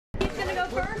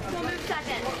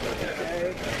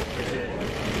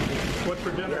What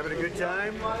for dinner? Having a good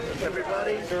time,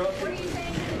 everybody?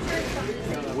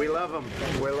 We love them.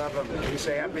 We love them. We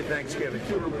say happy Thanksgiving.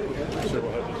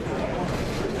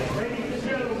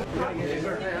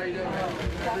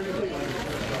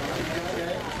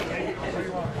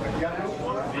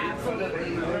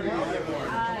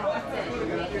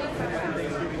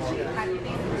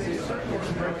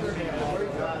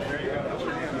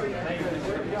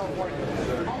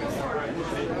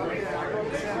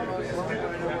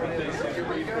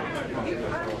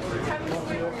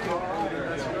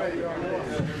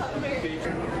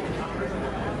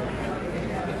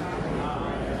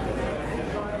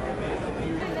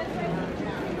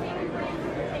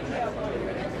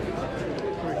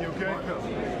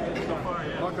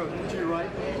 Marco, to your right.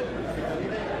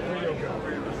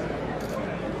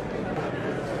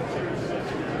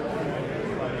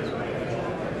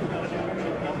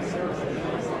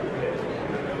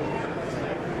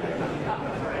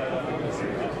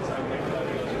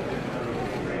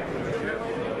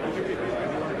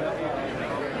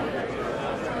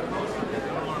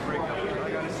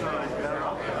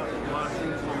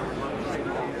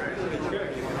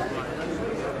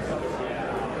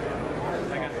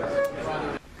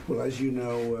 Well, as you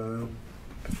know,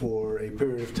 for a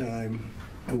period of time,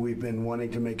 we've been wanting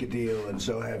to make a deal, and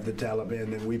so have the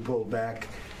Taliban, and we pulled back.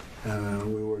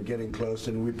 We were getting close,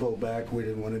 and we pulled back. We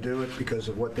didn't want to do it because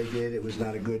of what they did. It's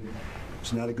not a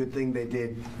good thing they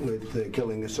did with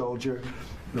killing a soldier.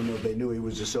 I don't know if they knew he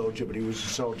was a soldier, but he was a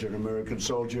soldier, an American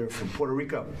soldier from Puerto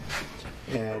Rico,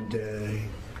 and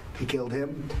he killed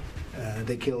him.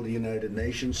 They killed a United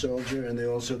Nations soldier, and they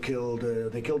also killed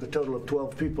a total of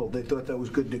 12 people. They thought that was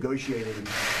good negotiating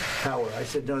power. I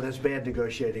said, no, that's bad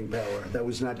negotiating power. That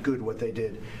was not good what they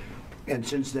did. And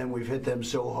since then, we've hit them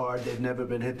so hard. They've never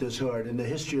been hit this hard. In the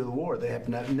history of the war, they have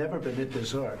never been hit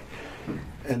this hard.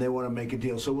 And they want to make a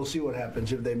deal. So we'll see what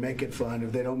happens. If they make it, fine.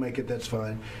 If they don't make it, that's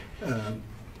fine.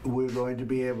 We're going to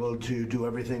be able to do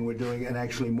everything we're doing, and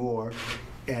actually more.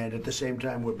 And at the same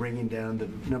time, we're bringing down the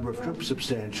number of troops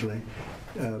substantially.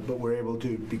 But we're able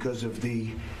to, because of the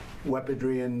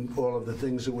weaponry and all of the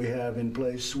things that we have in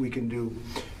place, we can do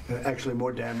actually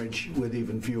more damage with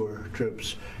even fewer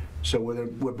troops. So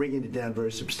we're bringing it down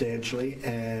very substantially,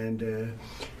 and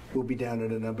we'll be down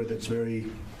at a number that's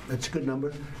a good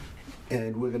number.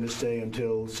 And we're going to stay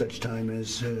until such time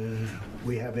as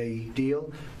we have a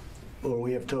deal or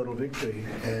we have total victory,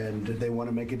 and they want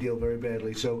to make a deal very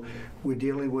badly. So we're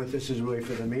dealing with, this is really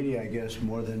for the media, I guess,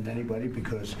 more than anybody,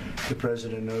 because the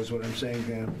president knows what I'm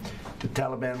saying. The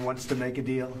Taliban wants to make a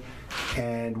deal,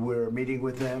 and we're meeting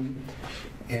with them,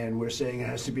 and we're saying it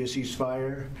has to be a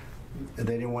ceasefire. They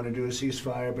didn't want to do a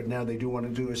ceasefire, but now they do want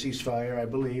to do a ceasefire, I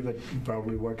believe. It will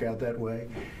probably work out that way,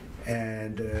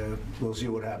 and we'll see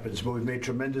what happens. But we've made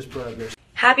tremendous progress.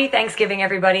 Happy Thanksgiving,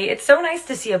 everybody. It's so nice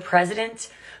to see a president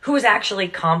who is actually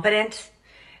competent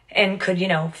and could,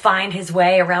 find his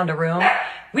way around a room.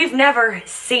 We've never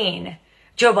seen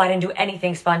Joe Biden do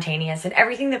anything spontaneous, and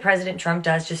everything that President Trump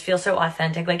does just feels so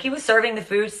authentic. Like, he was serving the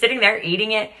food, sitting there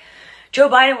eating it. Joe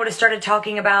Biden would have started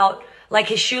talking about like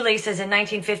his shoelaces in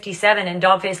 1957 and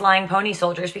dog-faced lying pony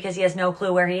soldiers, because he has no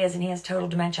clue where he is and he has total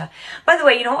dementia. By the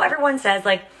way, everyone says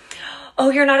like, oh,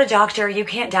 you're not a doctor, you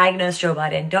can't diagnose Joe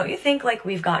Biden. Don't you think like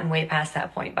we've gotten way past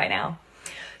that point by now?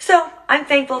 So I'm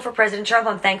thankful for President Trump.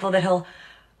 I'm thankful that he'll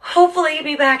hopefully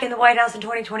be back in the White House in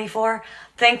 2024.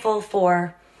 Thankful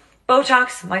for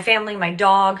Botox, my family, my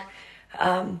dog,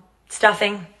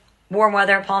 stuffing, warm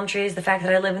weather, palm trees, the fact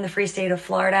that I live in the free state of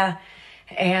Florida,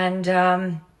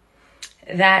 and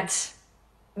that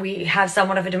we have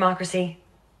somewhat of a democracy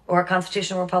or a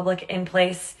constitutional republic in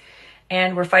place,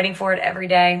 and we're fighting for it every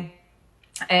day.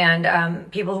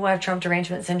 And people who have Trump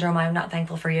derangement syndrome, I'm not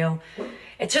thankful for you.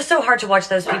 It's just so hard to watch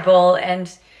those people, and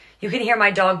you can hear my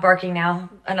dog barking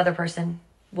now, another person,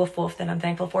 woof woof, that I'm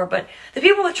thankful for. But the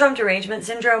people with Trump derangement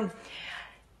syndrome,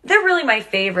 they're really my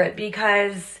favorite,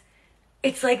 because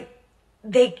it's like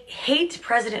they hate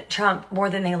President Trump more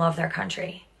than they love their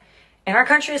country. And our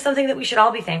country is something that we should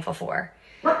all be thankful for.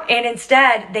 And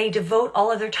instead, they devote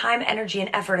all of their time, energy,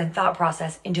 and effort and thought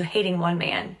process into hating one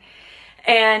man.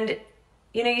 And,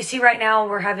 you see right now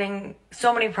we're having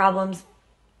so many problems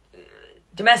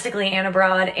domestically and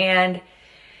abroad. And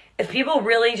if people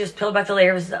really just peeled back the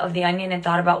layers of the onion and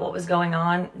thought about what was going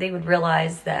on, they would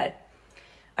realize that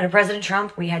under President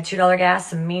Trump, we had $2 gas,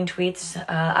 some mean tweets.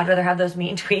 I'd rather have those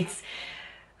mean tweets.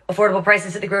 Affordable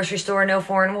prices at the grocery store, no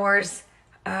foreign wars.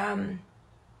 A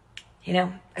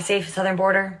safe southern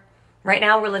border. Right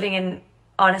now, we're living in,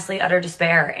 honestly, utter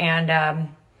despair. And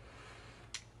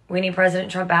we need President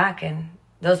Trump back. And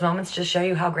those moments just show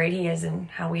you how great he is and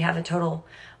how we have a total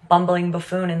bumbling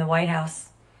buffoon in the White House.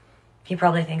 He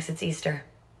probably thinks it's Easter.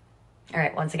 All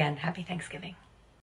right, once again, happy Thanksgiving.